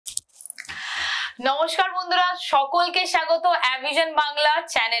নমস্কার বন্ধুরা, সকলকে স্বাগত অ্যাভিশন বাংলা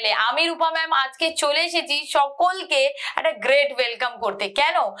চ্যানেলে। আমি রূপা ম্যাম আজকে চলে এসেছি সকলকে একটা গ্রেট ওয়েলকাম করতে।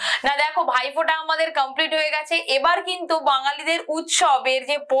 কেন না, দেখো ভাইফোঁটা আমাদের কমপ্লিট হয়ে গেছে। এবার কিন্তু বাঙালিদের উৎসবের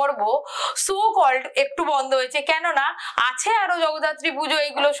যে পর্ব সো কল্ড একটু বন্ধ হয়েছে, কেননা আছে আরো জগদ্ধাত্রী পুজো,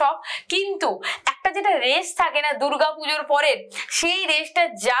 এগুলো সব, কিন্তু একটা যেটা রেস থাকে না দুর্গা পুজোর পরের, সেই রেসটা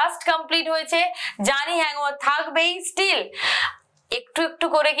জাস্ট কমপ্লিট হয়েছে। জানি হ্যাংওভার থাকবেই, স্টিল একটু একটু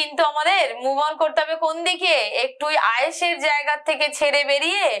করে কিন্তু আমাদের মুভ অন করতে হবে। কোন দিকে? একটু আয়েসের জায়গা থেকে ছেড়ে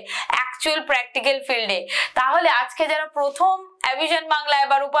বেরিয়ে অ্যাকচুয়াল প্র্যাকটিক্যাল ফিল্ডে। তাহলে আজকে যারা প্রথম অ্যাভিশন বাংলায়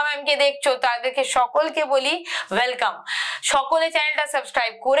বা রূপা ম্যামকে দেখছো, তাদেরকে সকলকে বলি ওয়েলকাম। সকলে চ্যানেলটা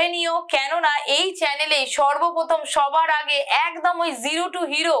সাবস্ক্রাইব করে নিও, কেননা এই চ্যানেলে সর্বপ্রথম সবার আগে একদম ওই জিরো টু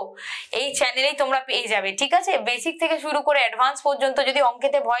হিরো এই চ্যানেলেই তোমরা পেয়ে যাবে। ঠিক আছে, বেসিক থেকে শুরু করে অ্যাডভান্স পর্যন্ত। যদি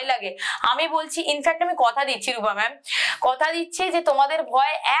অঙ্কেতে ভয় লাগে আমি বলছি, ইনফ্যাক্ট আমি কথা দিচ্ছি রূপা ম্যাম, কথা দিচ্ছি যে তোমাদের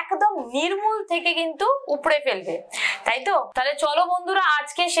ভয় একদম নির্মূল থেকে কিন্তু উপড়ে ফেলবে, তাই তো? তাহলে চলো বন্ধুরা,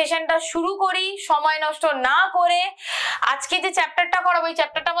 আজকে সেশনটা শুরু করি সময় নষ্ট না করে। আজকে যে চ্যাপ্টারটা করাবো, এই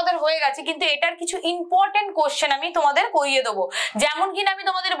চ্যাপ্টারটা আমাদের হয়ে গেছে, কিন্তু এটার কিছু ইম্পর্টেন্ট কোশ্চেন আমি তোমাদের করিয়ে দেবো। যেমন কিনা আমি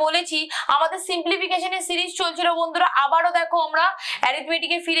তোমাদের বলেছি আমাদের সিম্পলিফিকেশনের সিরিজ চলছিল বন্ধুরা, আবারও দেখো আমরা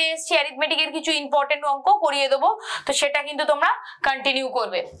অ্যারিথমেটিকে ফিরে এসেছি। অ্যারিথমেটিকের কিছু ইম্পর্টেন্ট অঙ্ক করিয়ে দেবো, তো সেটা কিন্তু তোমরা কন্টিনিউ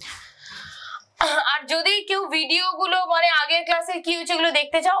করবে। আর যদি কেউ ভিডিও গুলো মানে আগের ক্লাসে কি হয়েছে এগুলো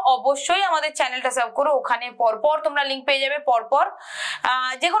দেখতে চাও, অবশ্যই আমাদের চ্যানেলটা সাবস্ক্রাইব করো। ওখানে পরপর তোমরা লিংক পেয়ে যাবে, পরপর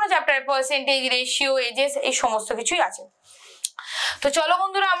যে কোনো চ্যাপ্টারের পার্সেন্টেজ, রেশিও, এজেস, এই সমস্ত কিছুই আছে। তো চলো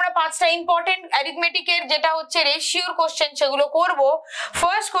বন্ধুরা, আমরা পাঁচটা ইম্পর্টেন্ট অ্যারিথমেটিকের যেটা হচ্ছে রেশিওর কোশ্চেন সেগুলো করব।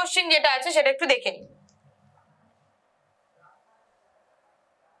 ফার্স্ট কোশ্চেন যেটা আছে সেটা একটু দেখে নিই।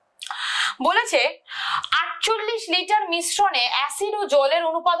 বলেছে 48 লিটার মিশ্রণে অ্যাসিড ও জলের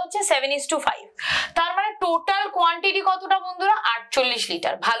অনুপাত হচ্ছে 7:5। তার মানে টোটাল কোয়ান্টিটি কতটা বন্ধুরা? 48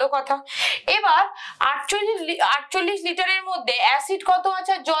 লিটার। ভালো কথা। এবার 48 লিটারের মধ্যে অ্যাসিড কত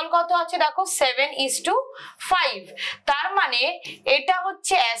আছে আর জল কত আছে? দেখো 7:5। তার মানে এটা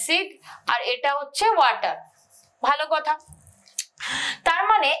হচ্ছে অ্যাসিড আর এটা হচ্ছে ওয়াটার। ভালো কথা। তার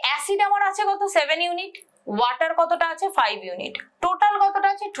মানে অ্যাসিড আমার আছে কত? 7 ইউনিট। ওয়াটার কতটা আছে? 5 ইউনিট। টোটাল কতটা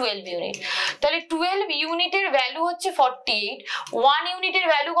আছে? 12 ইউনিট। তাহলে 12 ইউনিটের ভ্যালু হচ্ছে 48। 1 ইউনিটের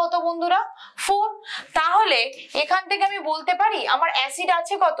ভ্যালু কত বন্ধুরা? 4। তাহলে এখান থেকে আমি বলতে পারি আমার অ্যাসিড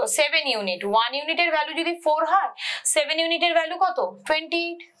আছে কত? 7 ইউনিট। 1 ইউনিটের ভ্যালু যদি 4 হয়, 7 ইউনিটের ভ্যালু কত?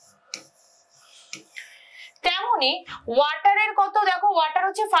 28। তেমনি ওয়াটারের কত? দেখো ওয়াটার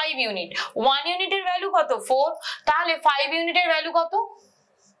হচ্ছে 5 ইউনিট। 1 ইউনিটের ভ্যালু কত? 4। তাহলে 5 ইউনিটের ভ্যালু কত?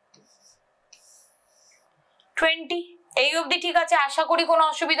 20। এই অবধি ঠিক আছে, আশা করি কোনো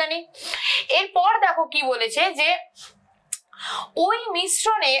অসুবিধা নেই। এরপর দেখো কি বলেছে যে ওই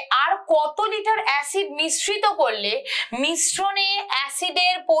মিশ্রণে আর কত লিটার অ্যাসিড মিশ্রিত করলে মিশ্রণে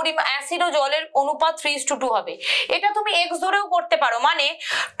অ্যাসিডের পরিমাণ, অ্যাসিড ও জলের অনুপাত 3:2 হবে। এটা তুমি এক্স ধরেও করতে পারো, মানে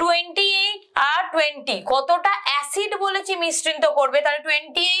 28 আর 20 কতটা অ্যাসিড বলেছি মিশ্রিত করবে, তাহলে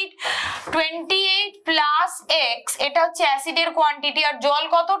 28 প্লাস এক্স, এটা হচ্ছে অ্যাসিডের কোয়ান্টিটি, আর জল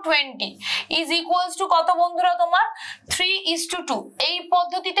কত? 20 ইজ ইকুয়ালস টু কত বন্ধুরা তোমার? 3:2। এই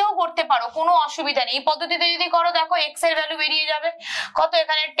পদ্ধতিতেও করতে পারো, কোনো অসুবিধা নেই। এই পদ্ধতিতে যদি করো, দেখো এক্স এর ভ্যালু বেরিয়ে যাবে কত?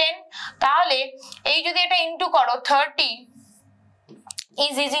 এখানে 10। তাহলে এই যদি এটা ইনটু করো, 30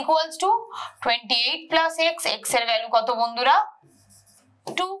 is equals to 28 plus x. X এর ভ্যালু কত বন্ধুরা?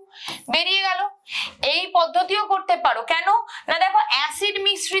 2 বেরিয়ে গেল। এই পদ্ধতিও করতে পারো। কেন না, দেখো অ্যাসিড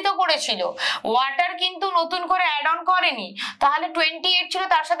মিশ্রিত করেছিল, ওয়াটার কিন্তু নতুন করে অ্যাড অন করেনি। তাহলে 28 ছিল,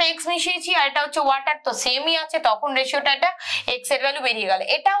 তার সাথে এক্স মিশিয়েছি, আর এটা হচ্ছে ওয়াটার, তো সেমই আছে, তখন রেশিওটা এটা এক্স এর ভ্যালু বেরিয়ে গেল।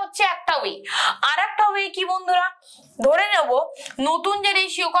 এটা হচ্ছে একটা ওয়ে। আর একটা ওয়ে কি বন্ধুরা? ধরে নেব নতুন যে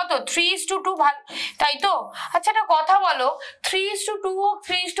রেশিও কত? 3:2। ভালো, তাই তো? আচ্ছা একটা কথা বলো, 3:2 হোক,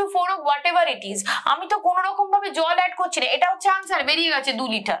 3:4 হোক, হোয়াট এভার ইট ইজ, আমি তো কোনো রকম ভাবে জল অ্যাড করছি না। এটা হচ্ছে আনসার, বেরিয়ে গেছে 2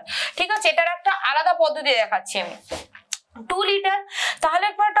 লিটার। ঠিক আছে, এটার একটা আলাদা পদ্ধতি দেখাচ্ছি আমি। 2 লিটার। তাহলে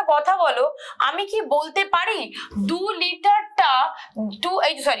একবার একটা কথা বলো, আমি কি বলতে পারি 2 লিটারটা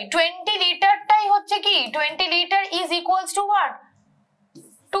 20 লিটারটাই হচ্ছে কি 20 litre is equals to what?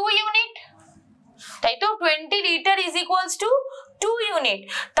 2 unit, তাই তো? 20 litre is equals to 2 unit.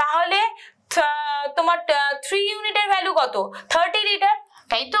 তাহলে তোমার 3 ইউনিটের ভ্যালু কত? 30 লিটার,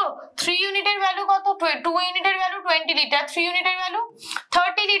 তাই তো? 3 ইউনিটের ভ্যালু কত? 2 ইউনিটের ভ্যালু 20 লিটার, 3 ইউনিটের ভ্যালু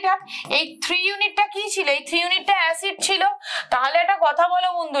 30 লিটার। এই 3 ইউনিটটা কি ছিল? এই 3 ইউনিটটা অ্যাসিড ছিল। তাহলে একটা কথা বলো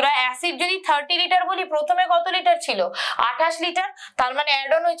বন্ধুরা, অ্যাসিড যদি 30 লিটার বলি, প্রথমে কত লিটার ছিল? 28 লিটার। তার মানে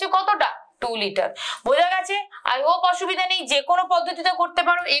অ্যাড অন হয়েছে কতটা? 2 লিটার। বোঝা গেছে? আই হোপ অসুবিধা নেই। যে কোনো পদ্ধতিতে করতে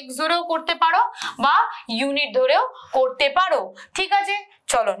পারো, এক্স ধরেও করতে পারো বা ইউনিট ধরেও করতে পারো। ঠিক আছে,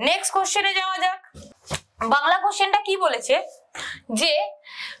 চলো নেক্সট কোশ্চেনে যাওয়া যাক। বাংলা কোশ্চেনটা কি বলেছে যে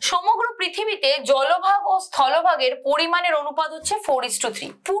সমগ্র পৃথিবীতে জলভাগ ও স্থলভাগের পরিমাণের অনুপাত হচ্ছে 4:3।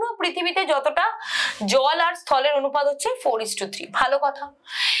 পুরো পৃথিবীতে যতটা জল আর স্থলের অনুপাত হচ্ছে 4:3। ভালো কথা।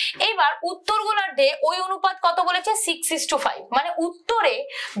 এবার উত্তর গোলার্ধে ওই অনুপাত কত বলেছে? 6:5। মানে উত্তরে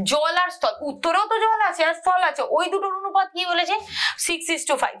জল আর স্থল, উত্তরেও তো জল আছে আর স্থল আছে, ওই দুটোর অনুপাত কি বলেছে?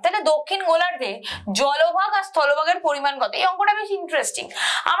 6:5। তাহলে দক্ষিণ গোলার্ধে জলভাগ আর স্থলভাগের পরিমাণ কত? এই অঙ্কটা বেশ ইন্টারেস্টিং।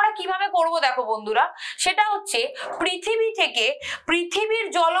 আমরা কিভাবে করব দেখো বন্ধুরা, সেটা হচ্ছে পৃথিবী থেকে, পৃথিবীর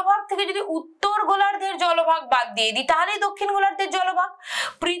জলভাগ থেকে যদি উত্তর গোলার্ধের জলভাগ বাদ দিয়ে দিই তাহলেই দক্ষিণ গোলার্ধের জলভাগ।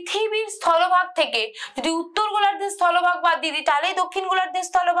 পৃথিবীর স্থলভাগ থেকে যদি উত্তর গোলার্ধের স্থলভাগ বাদ দিয়ে দিই তাহলেই দক্ষিণ গোলার্ধের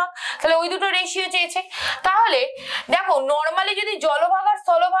স্থলভাগ। তাহলে ওই দুটো রেশিও চেয়েছে। তাহলে দেখো নরমালি যদি জলভাগ আর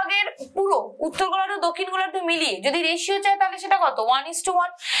স্থলভাগের পুরো উত্তর গোলার্ধ দক্ষিণ গোলার্ধ মিলিয়ে যদি রেশিও চাই তাহলে সেটা কত? 1:1।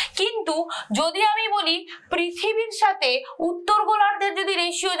 কিন্তু যদি আমি বলি পৃথিবীর সাথে উত্তর গোলার্ধের যদি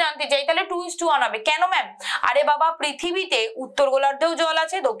রেশিও জানতে চাই তাহলে 2:1 হবে। কেন ম্যাম? আরে বাবা, পৃথিবীতে উত্তর গোলার্ধেও জল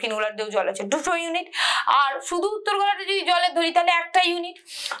আছে দক্ষিণ গোলার্ধেও জল আছে, দুটো ইউনিট। আর শুধু উত্তর গোলার্ধে যদি জলের ধরি তাহলে একটা ইউনিট।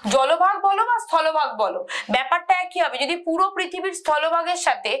 জলভাগ বলো বা স্থলভাগ বলো, ব্যাপারটা একই হবে। যদি পুরো পৃথিবীর স্থলভাগের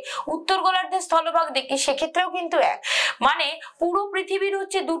সাথে উত্তর গোলার্ধের স্থলভাগ দেখি সেক্ষেত্রেও কিন্তু এক। মানে পুরো পৃথিবীর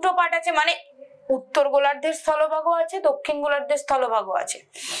হচ্ছে দুটো পার্ট আছে, মানে উত্তর গোলার্ধের স্থলভাগও আছে দক্ষিণ গোলার্ধের স্থলভাগও আছে।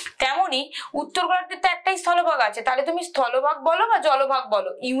 তেমনি উত্তর গোলার্ধের তো একটাই স্থলভাগ আছে, তাহলে তুমি স্থলভাগ বলো বা জলভাগ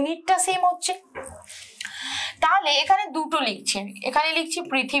বলো, ইউনিটটা সেম হচ্ছে। তাহলে এখানে দুটো লিখছি, এখানে লিখছি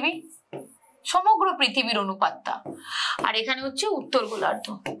পৃথিবী, সমগ্র পৃথিবীর অনুপাতটা, আর এখানে হচ্ছে উত্তর গোলার্ধ।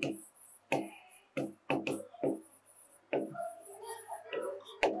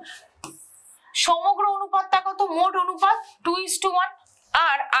 সমগ্র অনুপাতটা কত? মোট অনুপাত 2:1।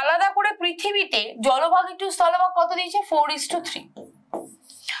 আর আলাদা করে পৃথিবীতে জলভাগ একটু স্থলভাগ কত দিয়েছে? 4:3।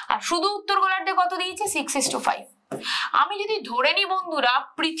 আর শুধু উত্তর গোলার্ধে কত দিয়েছে? 6:5। আমি যদি ধরে নি বন্ধুরা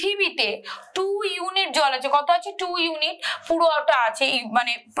পৃথিবীতে 2 ইউনিট জল আছে, কত আছে? 2 ইউনিট পুরোটা আছে,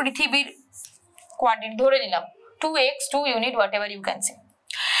 মানে পৃথিবীর কোয়ান্টিটি ধরে নিলাম 2x 2 unit, what ever you can say.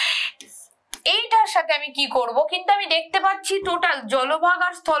 এইটার সাথে আমি কি করব? কিন্তু আমি দেখতে পাচ্ছি টোটাল জলভাগ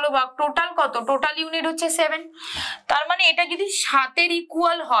আর স্থলভাগ টোটাল কত? টোটাল ইউনিট হচ্ছে 7। তার মানে এটা যদি 7-এর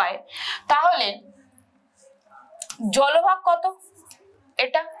ইকুয়াল হয় তাহলে জলভাগ কত?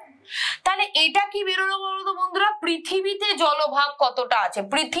 এটা। তাহলে এটা কি বেরোলো বলতো বন্ধুরা? পৃথিবীতে জলভাগ কতটা আছে,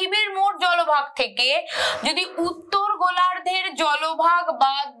 পৃথিবীর মোট জলভাগ থেকে যদি উত্তর গোলার্ধের জলভাগ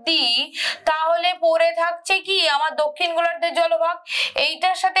বাদ দিই তাহলে পড়ে থাকছে কি আমার দক্ষিণ গোলার্ধের জলভাগ।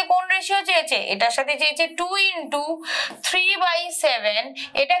 এইটার সাথে কোন রেশিও চেয়েছে? এটার সাথে চেয়েছে 2 × 3/7।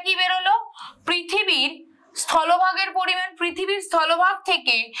 এটা কি বেরোলো? পৃথিবীর স্থলভাগের পরিমাণ। পৃথিবীর স্থলভাগ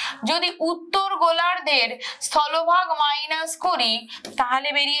থেকে যদি উত্তর গোলার্ধের স্থলভাগ মাইনাস করি তাহলে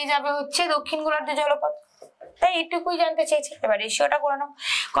বেরিয়ে যাবে হচ্ছে দক্ষিণ গোলার্ধের জলপথ। তাই এইটুকুই জানতে চেয়েছি। এবার রেশিওটা করে নাও,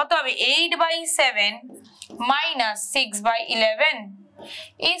 কত হবে? 8/7 মাইনাস 6/11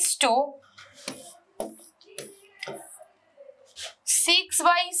 is to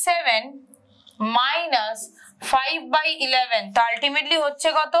 6/7 মাইনাস 5/11। তা আলটিমেটলি হচ্ছে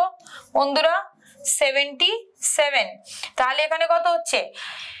কত বন্ধুরা? 77। তাহলে এখানে কত হচ্ছে?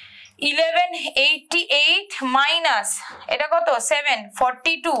 1188 মাইনাস এটা কত?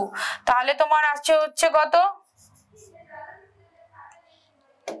 742। তাহলে তোমার আসছে হচ্ছে কত?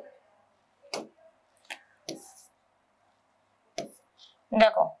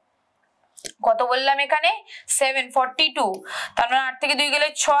 দেখো কত বললাম এখানে? 742। তার মানে 8 থেকে 2 গেলে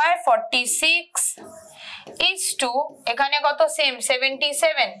 6, 46 is to এখানে কত? সেম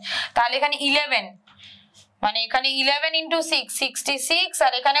 77। তাহলে এখানে 11, মানে এখানে 11 × 6 66,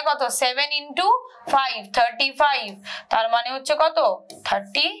 আর এখানে কত? 7 × 5 35। তার মানে হচ্ছে কত?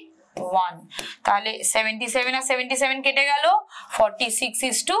 31। তাহলে 77 আর 77 কেটে গেল, 46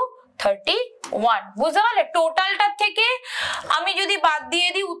 is to 31। বুঝতে পারলে? টোটালটার থেকে আমি যদি বাদ দিয়ে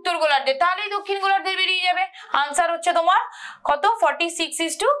দিই উত্তর গোলার্ধে তাহলেই দক্ষিণ গোলার্ধে বেরিয়ে যাবে। আনসার হচ্ছে তোমার কত? 46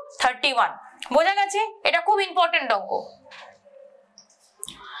 is to 31। বোঝা গেছে? এটা খুব ইম্পর্টেন্ট অঙ্ক।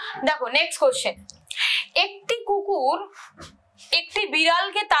 দেখো নেক্সট কোশ্চেন। একটি কুকুর একটি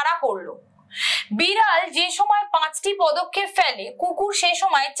বিড়ালকে তাড়া করলো। বিড়াল যে সময় 5টি পদক্ষেপ ফেলে কুকুর সে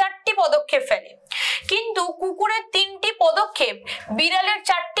সময় 4টি পদক্ষেপ ফেলে, কিন্তু কুকুরের 3টি পদক্ষেপ বিড়ালের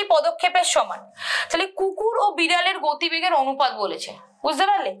 4টি পদক্ষেপের সমান। তাহলে কুকুর ও বিড়ালের গতিবেগের অনুপাত বলেছে। বুঝতে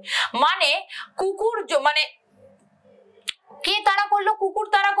পারলে? মানে কুকুর মানে কে তাড়া করলো? কুকুর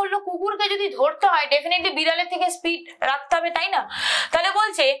তাড়া করলো। কুকুরকে যদি ধরতে হয় ডেফিনেটলি বিড়ালের থেকে স্পিড রাখতে হবে, তাই না? তাহলে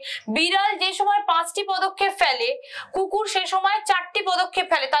বলছে বিড়াল যে সময় 5টি পদক্ষেপ ফেলে কুকুর সে সময় 4টি পদক্ষেপ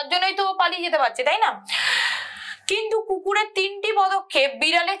ফেলে, তার জন্যই তো পালিয়ে যেতে পারছে, তাই না? কিন্তু কুকুরের 3টি পদক্ষেপ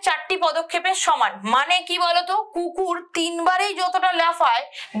বিড়ালের 4টি পদক্ষেপের সমান। মানে কি বলতো, কুকুর 3 বারেই যতটা লাফায়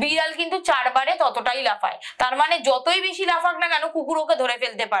বিড়াল কিন্তু 4 বারে ততটাই লাফায়। তার মানে যতই বেশি লাফাক না কেন কুকুর ওকে ধরে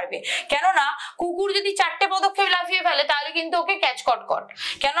ফেলতে পারবে, কেননা কুকুর যদি 4টে পদক্ষেপ লাফিয়ে ফেলে তাহলে কিন্তু ওকে ক্যাচ কট,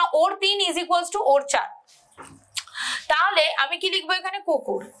 কেননা ওর 3 ইজ ইকুয়ালস টু ওর 4। তাহলে আমি কি লিখবো এখানে,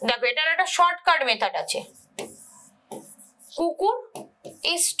 কুকুর। দেখো এটার একটা শর্টকাট মেথড আছে, কুকুর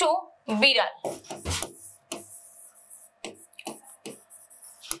ইজ টু বিড়াল।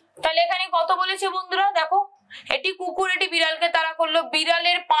 তাহলে এখানে কত বলেছে বন্ধুরা, দেখো এটি কুকুর, এটি বিড়ালকে তাড়া করলো,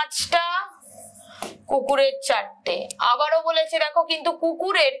 বিড়ালের 5টা, কুকুরের 4টে। আবারও বলেছে দেখো, কিন্তু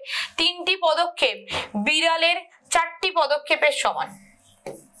কুকুরের 3টি পদক্ষেপ বিড়ালের 4টি পদক্ষেপের সমান।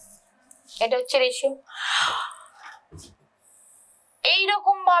 এটা হচ্ছে রেশিও।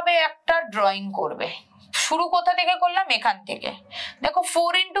 এইরকম ভাবে একটা ড্রয়িং করবে। শুরু কোথা থেকে করলাম, এখান থেকে। দেখো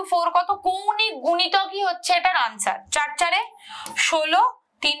 4 × 4 কত, কৌণিক গুণিতকই হচ্ছে এটার আনসার। 4 4 এ 16,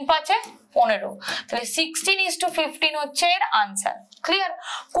 3 5 এ 15, তাহলে 16:15 হচ্ছে এর আনসার। ক্লিয়ার?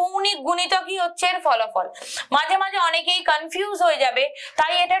 কৌণিক গুণিতকই হচ্ছে এর ফলাফল। মাঝে মাঝে অনেকেই কনফিউজ হয়ে যাবে,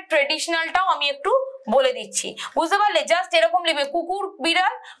 তাই এটা ট্রেডিশনালটাও আমি একটু বলে দিচ্ছি, বুঝতে পারলে? জাস্ট এরকম লিখবে কুকুর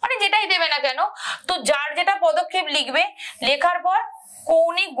বিড়াল, মানে যেটাই দেবে না কেন, তো যার যেটা পদক্ষেপ লিখবে, লেখার পর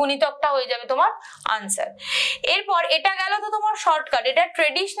কৌণিক গুণিতকটা হয়ে যাবে তোমার আনসার। এরপর এটা গেল তো তোমার শর্টকাট। এটা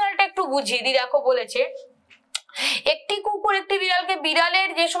ট্রেডিশনালটা একটু বুঝিয়ে দিই। দেখো বলেছে একটি কুকুর একটি বিড়ালকে, বিড়ালের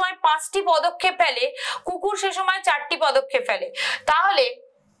যে সময় 5টি পদক্ষেপ ফেলে কুকুর সে সময় 4টি পদক্ষেপ ফেলে। তাহলে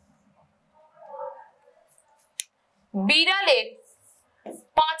বিড়ালের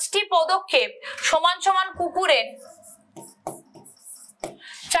 5টি পদক্ষেপ সমান সমান কুকুরের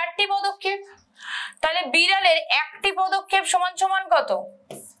 4টি পদক্ষেপ। তাহলে বিড়ালের 1টি পদক্ষেপ সমান সমান কত,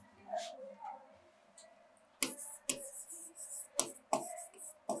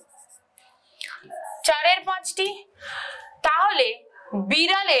 4 এর 5টি। তাহলে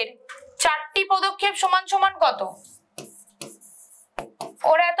বিড়ালের 4টি পদক্ষেপ সমান সমান কত,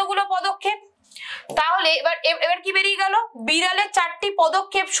 ওর এতগুলো পদক্ষেপ। তাহলে এবার কি বেরিয়ে গেল, বিড়ালের 4টি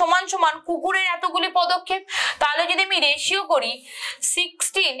পদক্ষেপ সমান সমান কুকুরের এতগুলি পদক্ষেপ। তাহলে যদি আমি রেশিও করি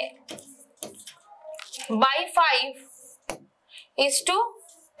 16/5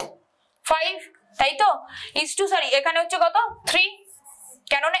 তাই তো, এখানে হচ্ছে কত, 3,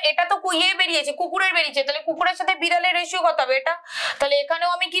 কেননা এটা তো বেরিয়েছে, কুকুরের বেরিয়েছে, তাহলে কুকুরের সাথে বিড়ালের রেশিও কত হবে এটা। তাহলে এখানেও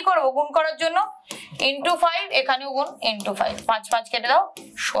আমি কি করব, গুণ করার জন্য *5, এখানেও গুণ *5, 5 5 কেটে দাও,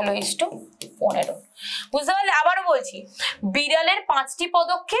 16:15। বুঝতে পারলে? আবারও বলছি, বিড়ালের 5টি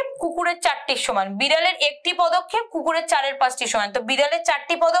পদক্ষেপ কুকুরের 4টির সমান, বিড়ালের 1টি পদক্ষেপ কুকুরের 4 এর 5টির সমান। তো বিড়ালের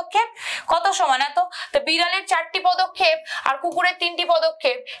 4টি পদক্ষেপ কত সমান, এত। তো বিড়ালের 4টি পদক্ষেপ আর কুকুরের 3টি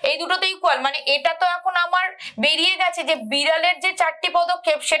পদক্ষেপ এই দুটো তো ইকুয়াল। মানে এটা তো এখন আমার বেরিয়ে গেছে যে বিড়ালের যে 4টি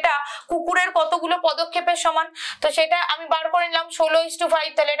পদক্ষেপ সেটা কুকুরের কতগুলো পদক্ষেপের সমান। তো সেটা আমি বার করে নিলাম 16:5।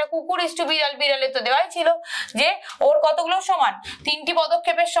 তাহলে এটা কুকুর ইস্টু বিড়াল, বিড়ালের তো দেওয়াই ছিল যে ওর কতগুলো সমান, 3টি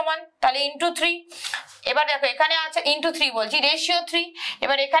পদক্ষেপের সমান, তাহলে *3। এবার দেখো এখানে আছে *3 বলছি, রেশিও 3।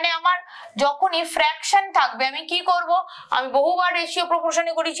 এবার এখানে আমার যখনই ফ্র্যাকশন থাকবে আমি কি করব, আমি বহুবার রেশিও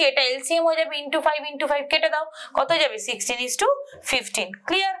প্রপোর্শনে করেছি, এটা এলসিএম হয়ে যাবে, *5 কেটে দাও, কত যাবে, 16:15।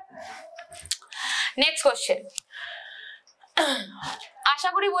 ক্লিয়ার? Next question. আশা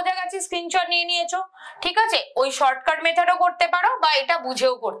করি বোঝা গেছে, স্ক্রিনশট নিয়ে নিয়েছো, ঠিক আছে? ওই শর্টকাট মেথডও করতে পারো বা এটা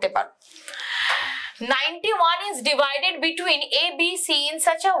বুঝেও করতে পারো। 91 is divided between A, B, C in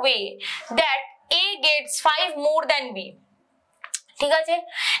such a way that A gets 5 more than B। ঠিক আছে,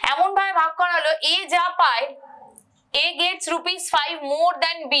 এমন ভাবে ভাগ করা হলো, A যা পায়, A gets ₹5 more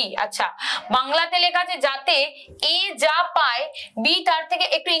than B। আচ্ছা, বাংলাতে লেখা আছে যাতে A যা পায় B তার থেকে,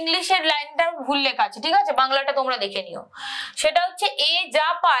 একটু ইংলিশের লাইনটা ভুল লেখা আছে, ঠিক আছে? বাংলাটা তোমরা দেখে নিও। সেটা হচ্ছে A যা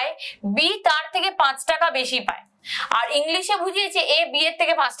পায় B তার থেকে 5 টাকা বেশি পায়। আর ইংলিশে বুঝিয়েছে A B এর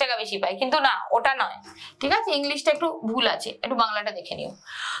থেকে 5 টাকা বেশি পায়, কিন্তু না, ওটা নয়, ঠিক আছে? ইংলিশটা একটু ভুল আছে, একটু বাংলাটা দেখে নিও।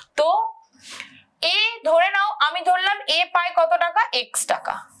 তো A ধরে নাও, আমি ধরলাম A পায় কত টাকা, X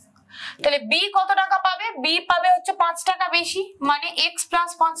টাকা। তাহলে B কত টাকা পাবে, B পাবে হচ্ছে 5 টাকা বেশি, মানে X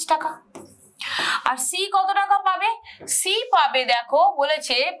 + 5 টাকা। আর C কত টাকা পাবে, C পাবে, দেখো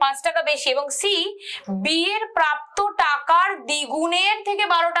বলেছে 5 টাকা বেশি, এবং C B এর প্রাপ্ত টাকার দ্বিগুণের থেকে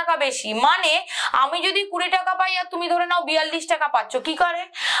 12 টাকা বেশি। মানে আমি যদি 20 টাকা পাই আর তুমি ধরে নাও 42 টাকা পাচ্ছ, কি করে,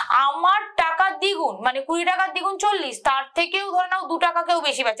 আমার টাকার দ্বিগুণ, মানে 20 টাকার দ্বিগুণ 40, তার থেকেও ধরে নাও 2 টাকা কেউ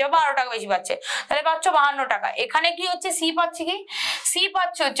বেশি পাচ্ছে, 12 টাকা বেশি পাচ্ছে, তাহলে পাচ্ছ 52 টাকা। এখানে কি হচ্ছে, C পাচ্ছে কি, C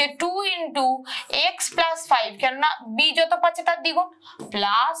পাচ্ছে হচ্ছে 2 × X + 5, কেননা B যত পাচ্ছে তার দ্বিগুণ,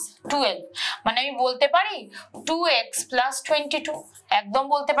 +12। মানে আমি বলতে পারি 2x + 22, একদম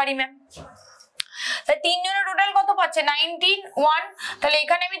বলতে পারি ম্যাম। তাহলে 3 জনের টোটাল কত পাচ্ছে, 91। তাহলে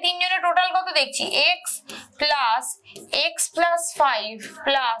এখানে আমি 3 জনের টোটাল কত দেখছি, X plus x plus 5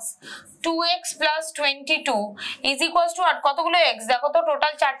 plus 2x plus 22 is equals to আর কতগুলো x দেখো তো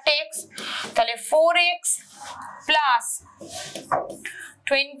টোটাল 4টে x তাহলে 4x plus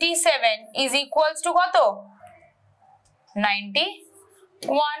 27 is equals to কত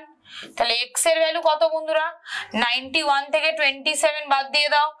 91 তাহলে x এর ভ্যালু কত বন্ধুরা 91 থেকে 27 বাদ দিয়ে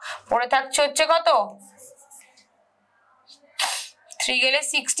দাও পড়ে থাকছে হচ্ছে কত 3 গেলে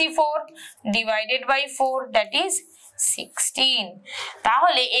 64 ডিভাইডেড বাই 4 দ্যাট ইজ 16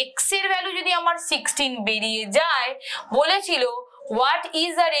 তাহলে x এর ভ্যালু যদি আমার 16 বেরিয়ে যায় বলেছিল what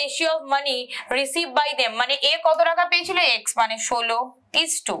is the ratio of money received by them মানে a কত টাকা পেয়েছিল x মানে 16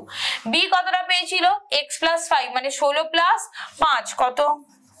 is to b কতটা পেয়েছিল x plus 5 মানে 16 plus 5 কত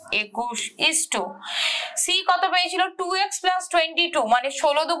 21 is to c কত পেয়েছিল 2x plus 22 মানে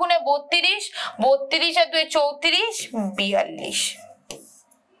 16 দুগুণে 32 32 আর 2 34 42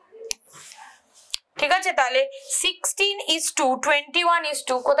 ঠিক আছে তাহলে 16 is to 21 is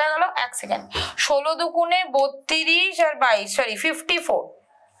to কোথায় গেল এক সেকেন্ড 16 দুগুণে 32 আর 22 সরি 54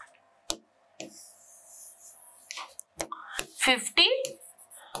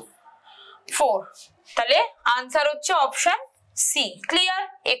 তাহলে आंसर হচ্ছে অপশন সি ক্লিয়ার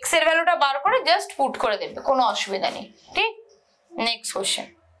x এর ভ্যালুটা বার করে জাস্ট পুট করে দেবে কোনো অসুবিধা নেই ঠিক নেক্সট কোশ্চেন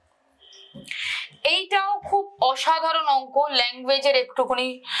এইটাও খুব অসাধারণ অঙ্ক ল্যাঙ্গুয়েজের একটুখানি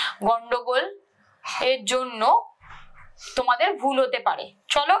গন্ডগোল এর জন্য তোমাদের ভুল হতে পারে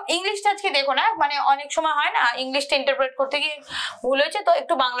চলো ইংলিশটা আজকে দেখো না মানে অনেক সময় হয় না ইংলিশটা ইন্টারপ্রেট করতে গিয়ে ভুল হয়েছে তো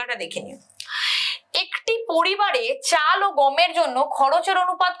একটু বাংলাটা দেখে নিও একটি পরিবারে চাল ও গমের জন্য খরচের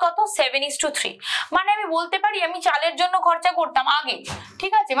অনুপাত কত 7:3 মানে আমি বলতে পারি আমি চালের জন্য খরচা করতাম আগে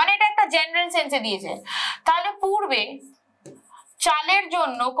ঠিক আছে মানে এটা একটা জেনারেল সেন্সে দিয়েছে তাহলে পূর্বে চালের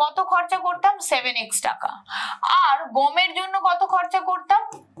জন্য কত খরচা করতাম 7x টাকা আর গমের জন্য কত খরচা করতাম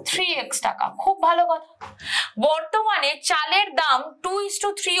 3x টাকা খুব ভালো কথা বর্তমানে চালের দাম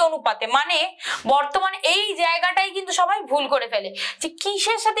 2:3 অনুপাতে মানে বর্তমানে এই জায়গাটাই কিন্তু সবাই ভুল করে ফেলে যে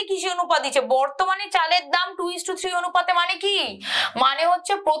কিসের সাথে কিসের অনুপাত দিচ্ছে বর্তমানে চালের দাম 2:3 অনুপাতে মানে কি মানে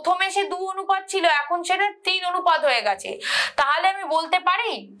হচ্ছে প্রথমে সে 2 অনুপাত ছিল এখন সেটা 3 অনুপাত হয়ে গেছে তাহলে আমি বলতে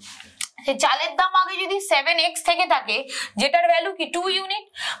পারি চালের দাম আগে যদি 7x থেকে থাকে যেটার ভ্যালু কি 2 ইউনিট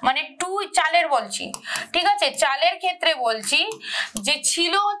মানে 2 চালের বলছি ঠিক আছে চালের ক্ষেত্রে বলছি যে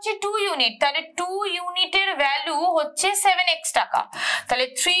ছিল হচ্ছে 2 ইউনিট তাহলে 2 ইউনিটের ভ্যালু হচ্ছে 7x টাকা তাহলে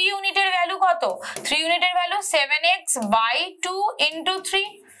 3 ইউনিটের ভ্যালু কত 3 ইউনিটের ভ্যালু 7x বাই 2 ইনটু 3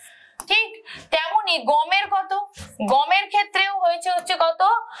 ঠিক তেমনি গমের কত গমের ক্ষেত্রেও হয়েছে হচ্ছে কত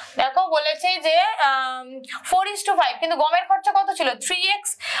দেখো বলেছে যে 4:5 কিন্তু গমের খরচা কত ছিল 3x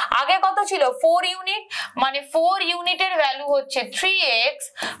আগে কত ছিল 4 ইউনিট মানে 4 ইউনিটের ভ্যালু হচ্ছে 3x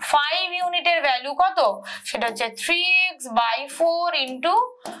 5 ইউনিটের ভ্যালু কত সেটা হচ্ছে 3x বাই 4 ইনটু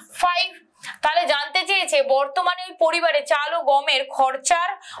 5 তাহলে জানতে চেয়েছে বর্তমানে ওই পরিবারে চাল ও গমের খরচার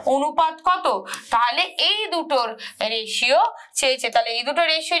অনুপাত কত তাহলে এই দুটোর রেশিও চেয়েছে তাহলে এই দুটো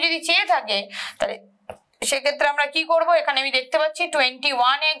রেশিও যদি চেয়ে থাকে তাহলে সেক্ষেত্রে আমরা কি করব এখানে আমি দেখতে পাচ্ছি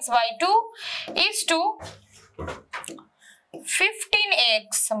 21x by 2 is to 15x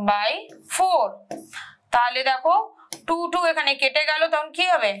by 4 তাহলে দেখো 2 এখানে কেটে গেল তখন কি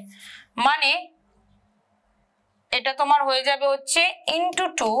হবে মানে এটা তোমার হয়ে যাবে হচ্ছে ইনটু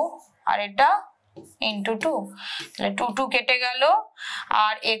 2 আর এটা ইনটু 2 তাহলে 2 কেটে গেল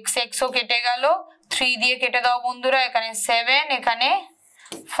আর x ও কেটে গেল 3 দিয়ে কেটে দাও বন্ধুরা এখানে 7 এখানে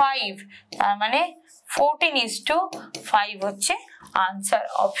 5 তার মানে 14:5 হচ্ছে answer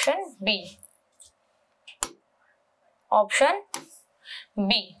option B option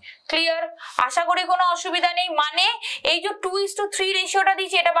be clear আশা করি কোনো অসুবিধা নেই মানে এই যে 2:3 রেশিওটা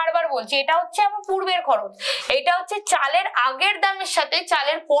দিয়েছি এটা বারবার বলছি এটা হচ্ছে আমার পূর্বের খরচ এটা হচ্ছে চালের আগের দামের সাথে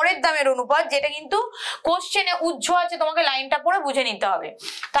চালের পরের দামের অনুপাত যেটা কিন্তু কোশ্চেনে উজ্জ্ব আছে তোমাকে লাইনটা পড়ে বুঝে নিতে হবে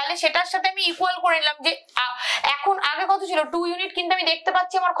তাহলে সেটার সাথে আমি ইকুয়াল করে নিলাম যে এখন আগে কত ছিল 2 ইউনিট কিন্তু আমি দেখতে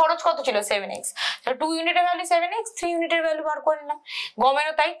পাচ্ছি আমার খরচ কত ছিল 7x তাহলে 2 ইউনিটের ভ্যালু 7x 3 ইউনিটের ভ্যালু বার করে নিলাম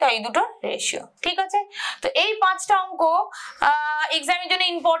গমেরও তাই দুটো রেশিও ঠিক আছে তো এই 5টা অঙ্ক এক্সামের জন্য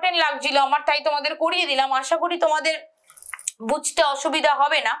ইম্পর্টেন্ট লাগছিল আমার তাই তোমাদের করিয়ে দিলাম আশা করি তোমাদের বুঝতে অসুবিধা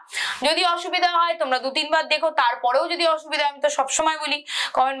হবে না যদি অসুবিধা হয় তোমরা 2-3 বার দেখো তারপরেও যদি অসুবিধা আমি তো সব সময় বলি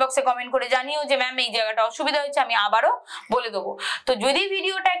কমেন্ট বক্সে কমেন্ট করে জানিও যে ম্যাম এই জায়গাটা অসুবিধা হয়েছে আমি আবারও বলে দেবো তো যদি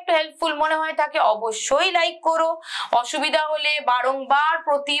ভিডিওটা একটু হেল্পফুল মনে হয় থাকে অবশ্যই লাইক করো অসুবিধা হলে বারংবার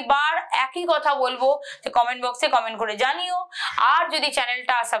প্রতিবার একই কথা বলবো যে কমেন্ট বক্সে কমেন্ট করে জানিও আর যদি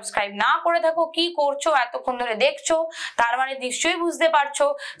চ্যানেলটা সাবস্ক্রাইব না করে থাকো কি করছো এতক্ষণ ধরে দেখছো তার মানে নিশ্চয়ই বুঝতে পারছো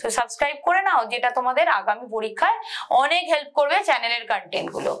তো সাবস্ক্রাইব করে নাও যেটা তোমাদের আগামী পরীক্ষায় অনেক হেল্প করবে চ্যানেলের কন্টেন্ট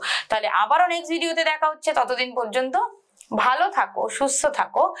গুলো তাহলে আবারও নেক্সট ভিডিওতে দেখা হচ্ছে ততদিন পর্যন্ত ভালো থাকো, সুস্থ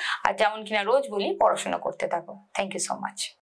থাকো, আর যেমন কিনা রোজ বলি পড়াশোনা করতে থাকো। Thank you so much.